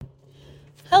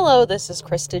Hello, this is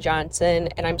Krista Johnson,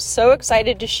 and I'm so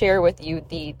excited to share with you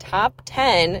the top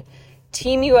 10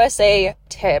 Team USA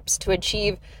tips to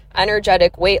achieve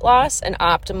energetic weight loss and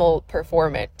optimal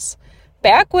performance.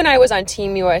 Back when I was on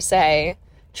Team USA,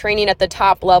 training at the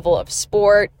top level of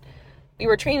sport, we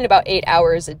were training about 8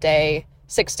 hours a day,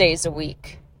 6 days a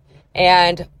week.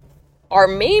 And our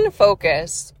main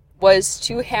focus was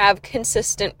to have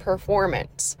consistent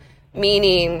performance,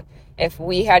 meaning if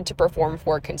we had to perform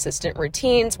 4 consistent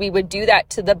routines, we would do that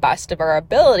to the best of our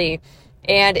ability.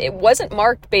 And it wasn't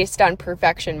marked based on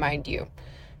perfection, mind you.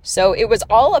 So it was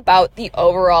all about the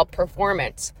overall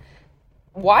performance.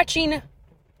 Watching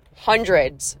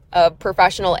hundreds of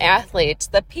professional athletes,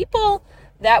 the people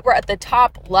that were at the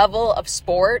top level of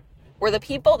sport were the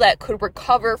people that could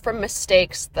recover from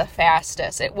mistakes the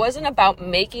fastest. It wasn't about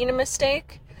making a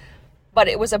mistake, but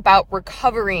it was about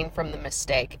recovering from the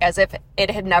mistake as if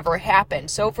it had never happened.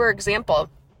 So for example,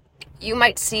 you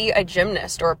might see a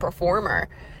gymnast or a performer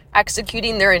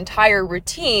executing their entire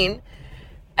routine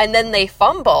and then they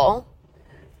fumble,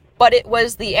 but it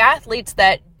was the athletes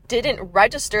that didn't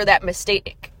register that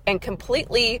mistake and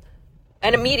completely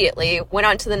and immediately went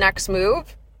on to the next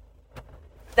move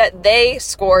that they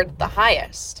scored the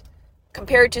highest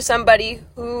compared to somebody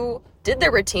who did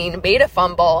the routine, made a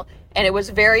fumble, and it was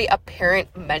very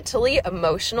apparent mentally,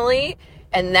 emotionally,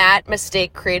 and that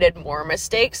mistake created more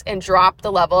mistakes and dropped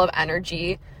the level of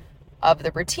energy of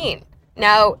the routine.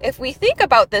 Now, if we think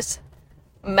about this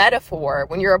metaphor,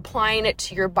 when you're applying it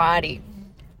to your body,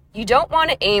 you don't want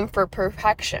to aim for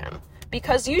perfection,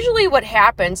 because usually what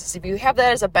happens is if you have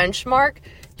that as a benchmark,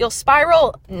 you'll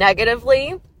spiral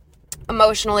negatively,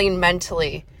 emotionally, and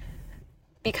mentally,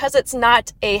 because it's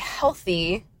not a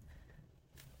healthy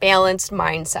balanced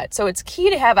mindset. So it's key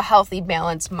to have a healthy,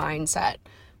 balanced mindset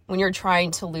when you're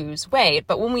trying to lose weight.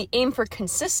 But when we aim for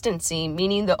consistency,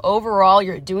 meaning the overall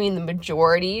you're doing the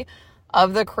majority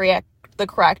of the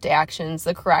correct actions,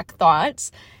 the correct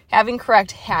thoughts, having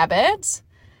correct habits,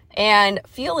 and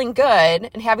feeling good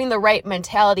and having the right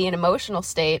mentality and emotional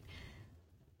state,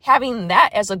 having that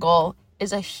as a goal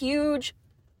is a huge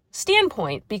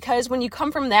standpoint, because when you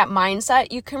come from that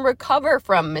mindset, you can recover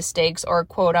from mistakes or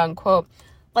quote unquote.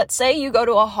 Let's say you go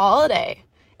to a holiday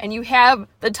and you have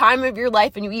the time of your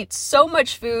life and you eat so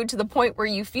much food to the point where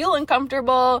you feel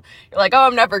uncomfortable. You're like, oh,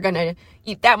 I'm never going to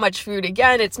eat that much food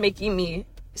again. It's making me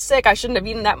sick. I shouldn't have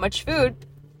eaten that much food.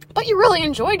 But you really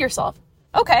enjoyed yourself.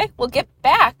 Okay, well, get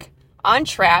back on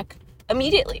track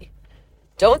immediately.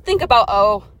 Don't think about,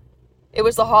 oh, it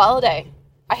was the holiday.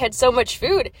 I had so much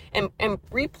food, and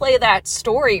replay that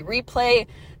story, replay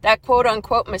that quote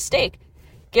unquote mistake.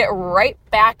 Get right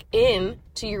back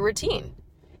into your routine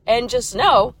and just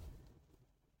know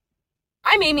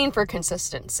I'm aiming for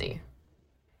consistency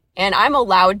and I'm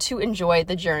allowed to enjoy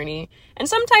the journey. And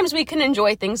sometimes we can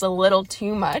enjoy things a little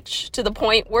too much to the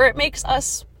point where it makes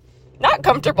us not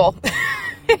comfortable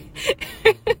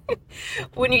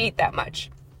when you eat that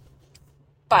much.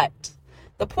 But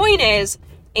the point is,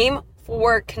 aim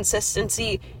for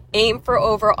consistency, aim for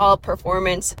overall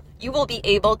performance. You will be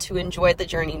able to enjoy the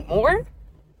journey more.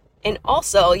 And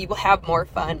also, you will have more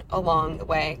fun along the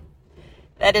way.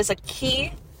 That is a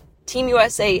key Team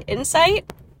USA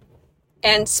insight.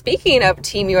 And speaking of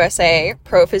Team USA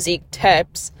Pro Physique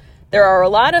tips, there are a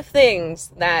lot of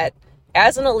things that,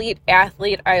 as an elite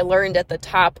athlete, I learned at the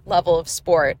top level of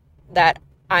sport that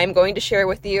I'm going to share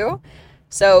with you.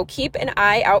 So keep an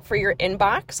eye out for your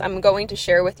inbox. I'm going to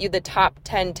share with you the top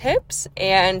 10 tips.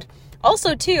 And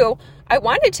also, too, I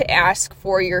wanted to ask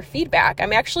for your feedback.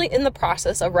 I'm actually in the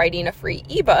process of writing a free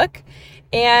ebook,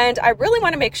 and I really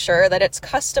want to make sure that it's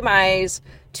customized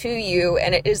to you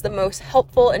and it is the most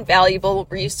helpful and valuable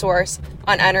resource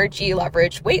on energy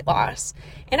leverage weight loss.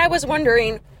 And I was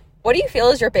wondering, what do you feel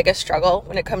is your biggest struggle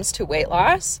when it comes to weight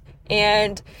loss?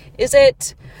 And is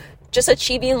it just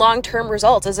achieving long-term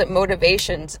results? Is it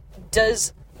motivations?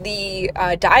 Does the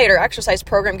diet or exercise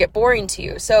program get boring to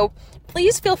you? So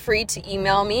please feel free to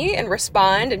email me and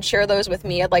respond and share those with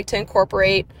me. I'd like to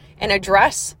incorporate and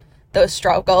address those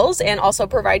struggles and also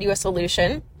provide you a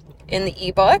solution in the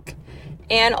ebook.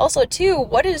 And also, too,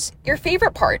 what is your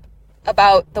favorite part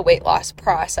about the weight loss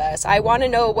process? I want to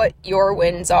know what your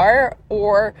wins are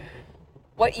or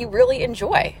what you really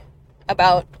enjoy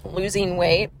about losing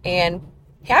weight and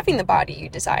having the body you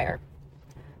desire.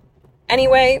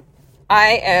 Anyway,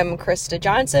 I am Krista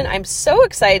Johnson. I'm so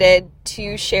excited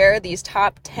to share these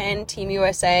top 10 Team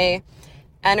USA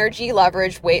energy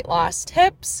leverage weight loss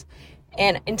tips.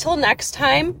 And until next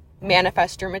time,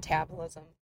 manifest your metabolism.